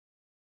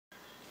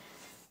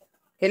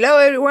Hello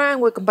everyone,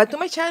 welcome back to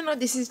my channel.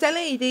 This is the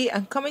lady.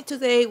 I'm coming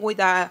today with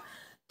a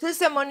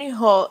Tuesday morning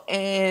haul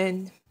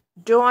and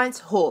Joan's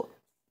haul.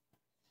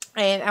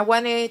 And I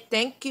want to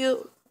thank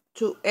you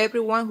to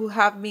everyone who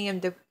have me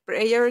in the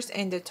prayers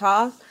and the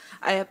talk.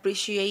 I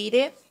appreciate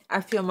it.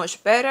 I feel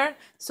much better.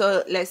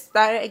 So let's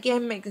start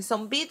again making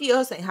some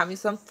videos and having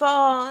some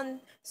fun.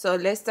 So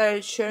let's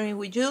start sharing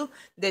with you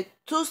the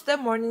Tuesday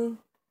morning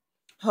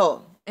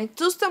haul. And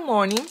Tuesday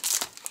morning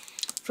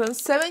from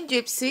 7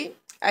 Gypsy,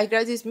 I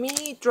got this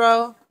mini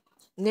draw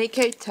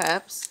naked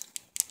tabs.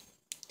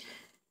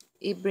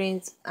 It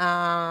brings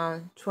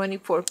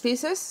 24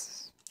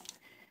 pieces,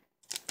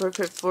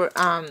 perfect for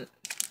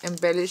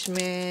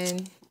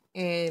embellishment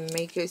and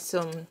make it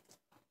some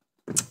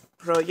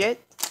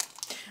project.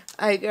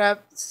 I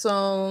grabbed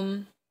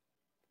some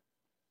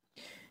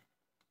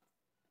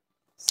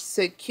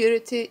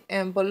security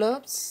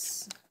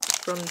envelopes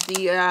from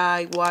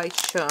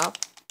DIY shop.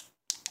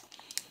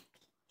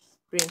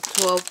 Bring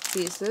 12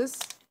 pieces.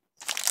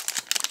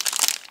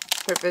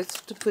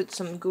 Perfect to put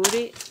some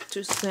goodie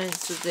to send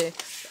to the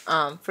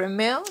friend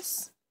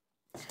mails.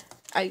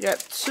 I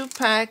grabbed 2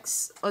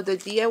 packs of the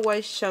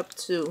DIY shop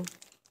too.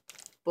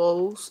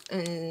 Bowls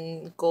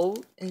in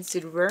gold and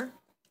silver.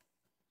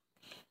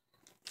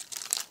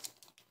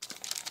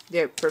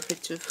 They're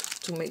perfect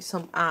to make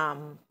some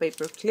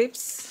paper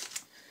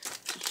clips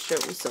to share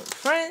with some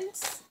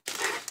friends.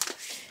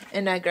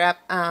 And I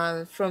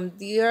grabbed from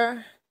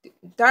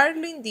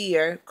Darling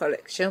Dear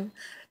collection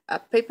a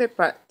paper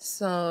pad.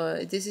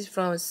 So this is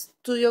from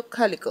Studio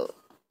Calico.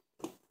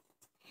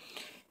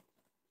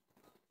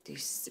 This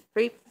is the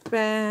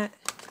paper.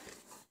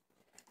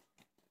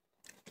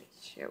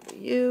 Share with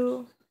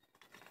you.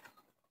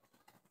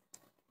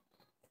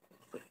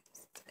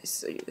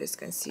 So you guys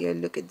can see it.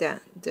 Look at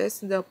that. That's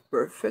the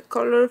perfect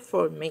color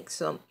for make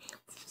some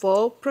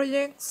fall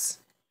projects.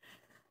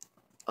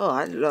 Oh,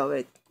 I love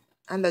it.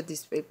 I love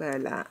this paper a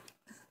lot.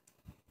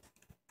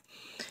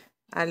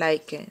 I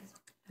like it.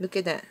 Look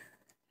at that.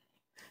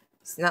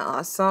 It's not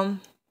awesome.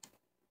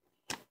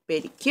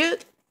 Very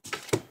cute.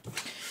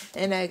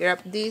 And I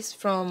grabbed this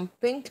from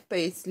Pink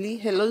Paisley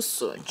Hello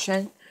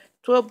Sunshine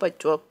 12 by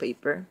 12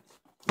 paper.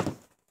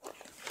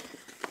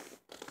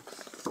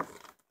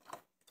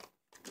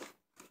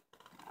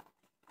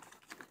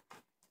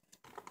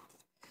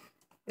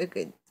 Look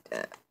at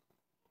that.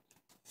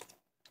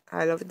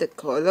 I love the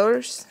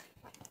colors.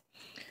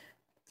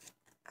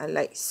 I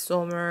like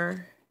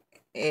summer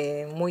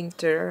and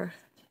winter.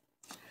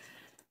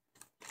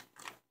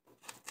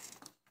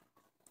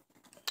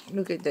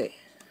 Look at that.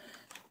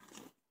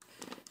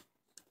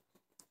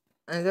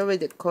 I love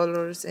the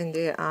colors and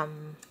the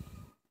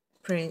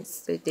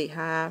prints that they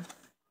have.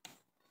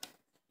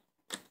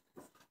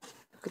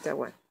 Look at that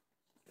one.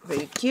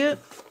 Very cute.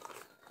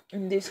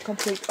 And this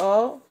complete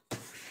all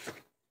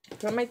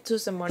from my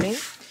Tuesday morning.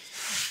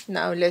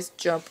 Now let's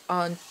jump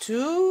on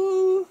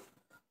to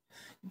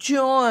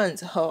Joan's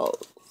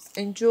house.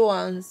 And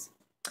Joan's,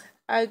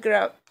 I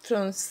grabbed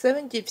from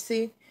 7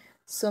 Gypsy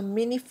some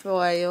mini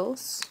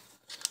foils.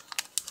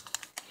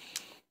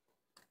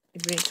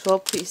 It brings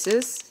 12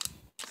 pieces.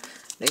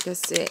 Like I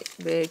said,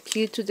 very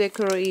cute to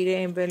decorate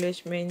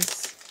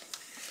embellishments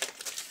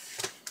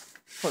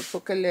for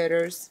pocket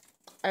letters.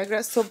 I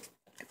got some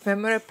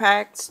ephemera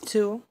packs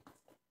too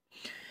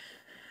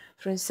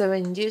from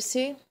 7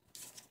 Gypsy.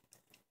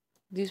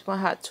 This one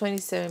had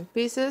 27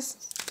 pieces.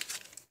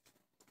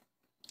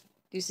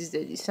 This is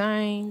the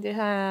design they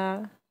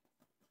have.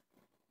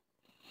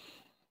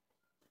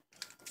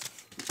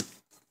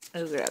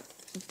 I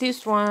grabbed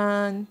these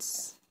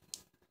ones.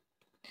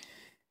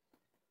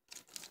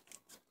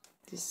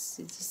 This is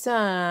the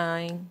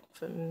design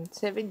from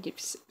 7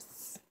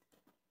 Gypsies.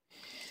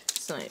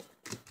 So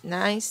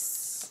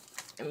nice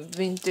and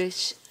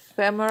vintage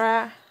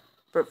ephemera,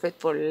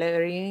 perfect for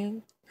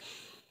lettering.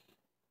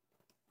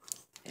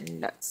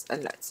 And lots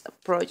and lots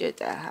of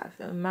projects I have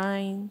in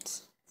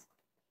mind.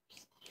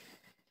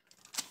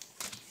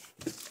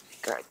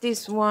 Got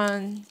this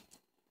one.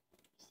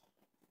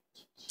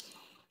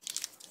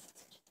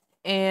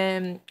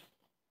 And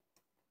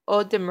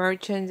all the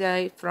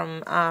merchandise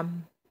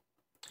from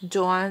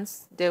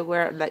Joan's, they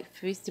were like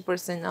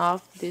 50%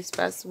 off this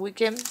past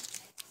weekend.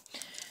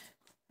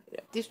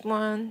 This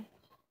one.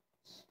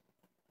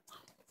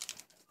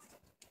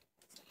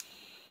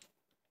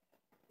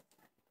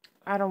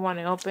 I don't want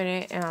to open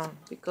it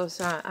because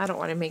I don't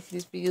want to make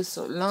this video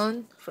so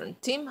long. From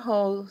Tim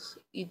Hall's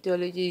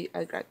Ideology,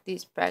 I got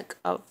this pack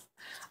of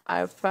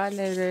alpha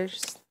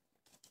letters.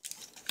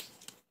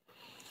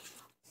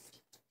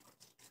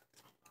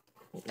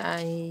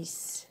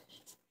 Nice.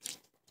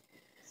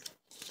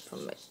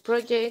 From my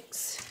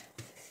projects.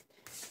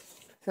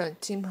 From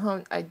Tim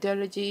Hall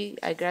Ideology,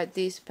 I got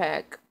this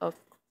pack of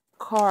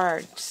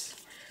cards.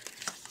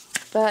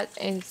 But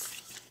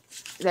it's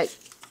like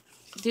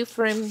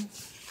different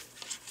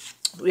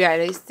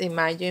realistic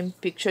imagine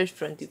pictures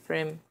from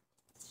different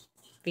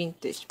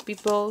vintage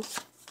people.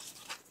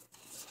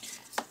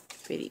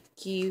 Very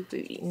cute,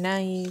 very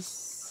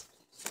nice.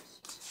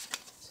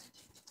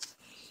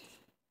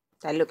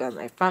 I look at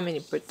my family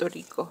in Puerto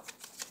Rico.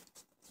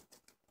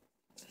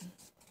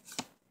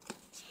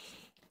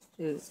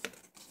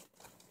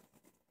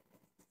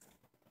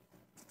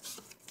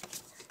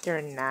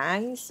 They're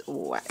nice.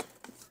 What?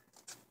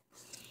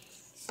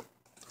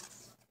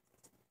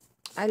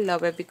 I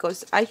love it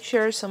because I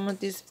share some of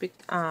these big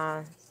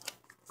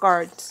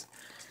cards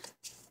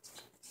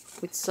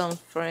with some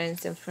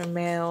friends and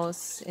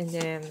females, and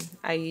then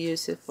I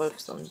use it for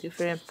some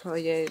different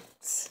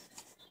projects.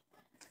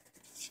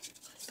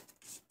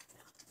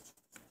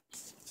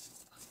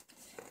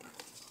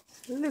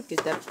 Look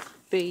at that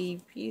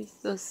baby.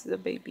 That's the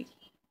baby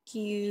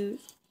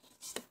cute.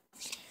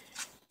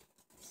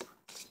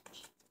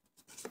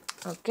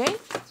 Okay,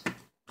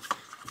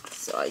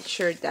 so I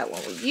shared that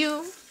one with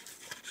you.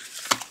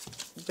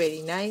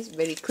 Very nice,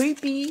 very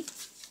creepy.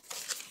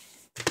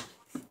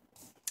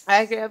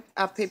 I grabbed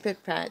a paper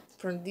pad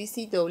from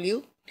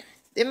DCW,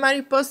 the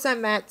Mariposa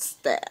Matte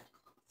Stamp.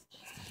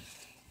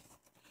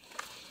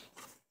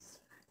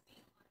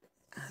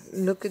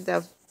 Look at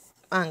that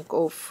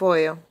ankle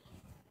foil.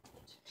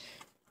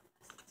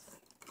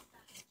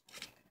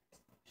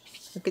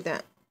 Look at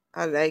that.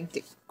 I like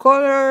the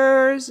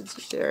colors.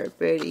 They're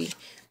very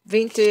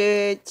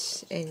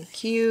vintage and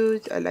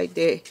cute. I like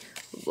the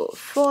gold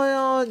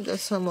foil.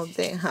 Some of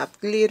them have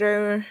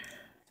glitter.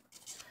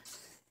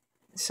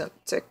 Some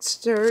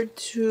texture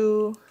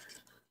too.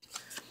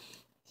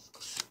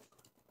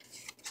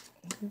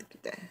 Look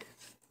at that.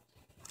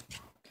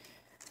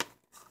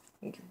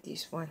 Look at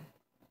this one.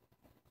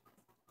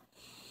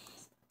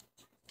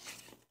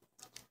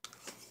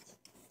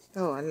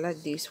 Oh, I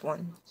like this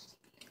one.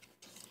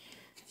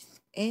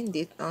 And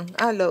this one.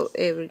 I love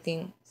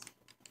everything.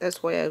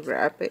 That's why I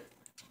grab it.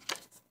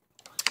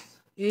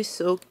 It's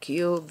so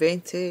cute.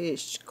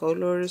 Vintage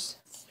colors,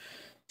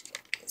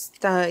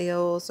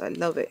 styles. I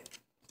love it.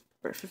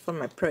 Perfect for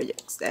my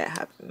projects that I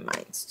have in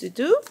mind to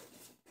do.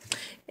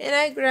 And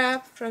I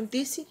grabbed from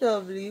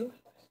DCW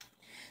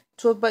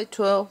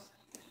 12x12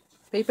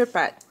 paper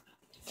pad,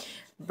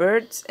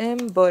 birds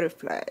and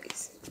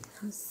butterflies.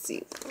 Let's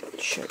see.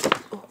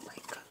 Oh my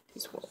god,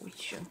 this one we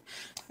should.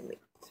 Let me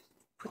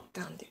put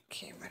down the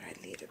camera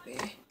a little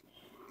bit.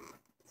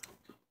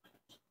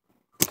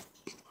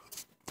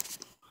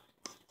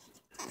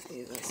 So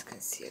you guys can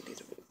see a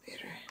little bit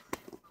better.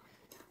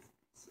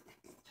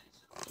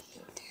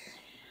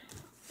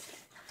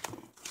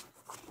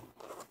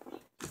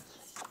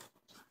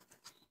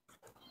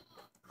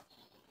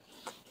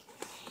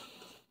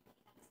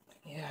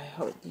 Yeah, I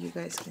hope you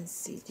guys can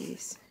see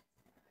this.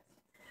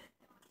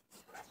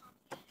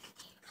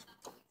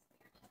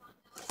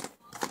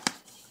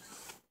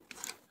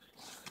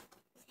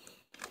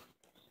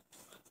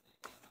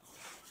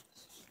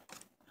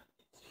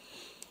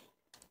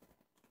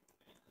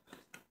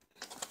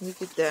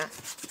 Look at that.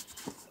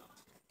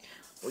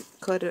 We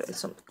cut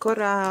some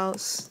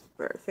cutouts.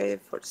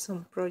 Perfect for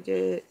some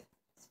project.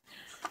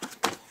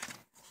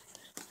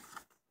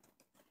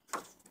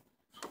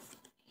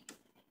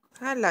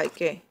 I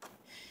like it.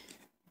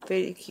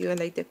 Very cute. I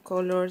like the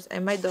colors.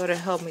 And my daughter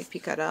helped me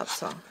pick it up,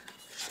 so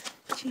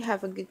she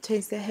have a good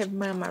taste. They have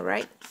mama,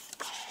 right?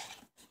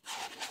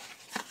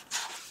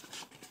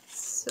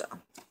 So,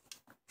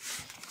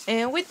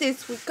 and with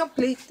this, we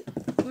complete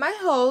my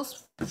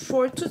hauls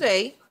for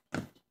today.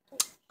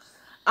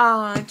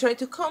 Try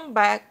to come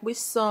back with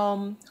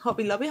some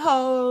Hobby Lobby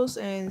hauls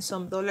and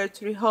some Dollar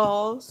Tree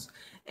hauls.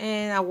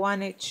 And I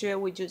want to share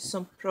with you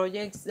some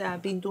projects that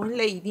I've been doing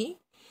lately.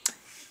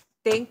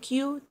 Thank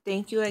you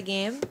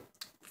again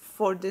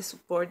for the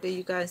support that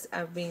you guys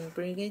have been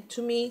bringing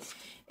to me,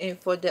 and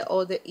for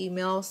all the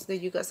emails that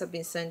you guys have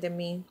been sending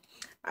me.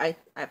 I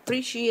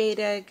appreciate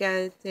it,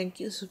 guys. Thank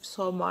you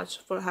so much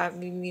for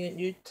having me in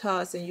your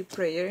thoughts and your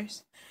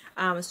prayers.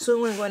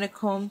 Soon we're going to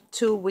come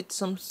to with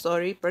some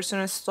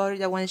personal story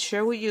that I want to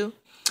share with you.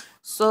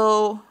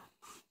 So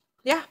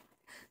yeah,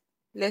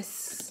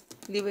 let's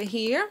leave it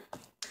here.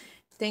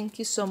 Thank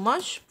you so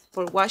much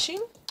for watching.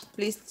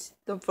 Please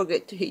don't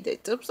forget to hit the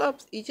thumbs up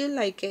if you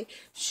like it,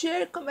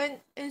 share, comment,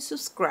 and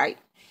subscribe.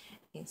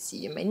 And see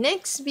you in my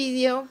next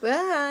video.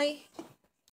 Bye.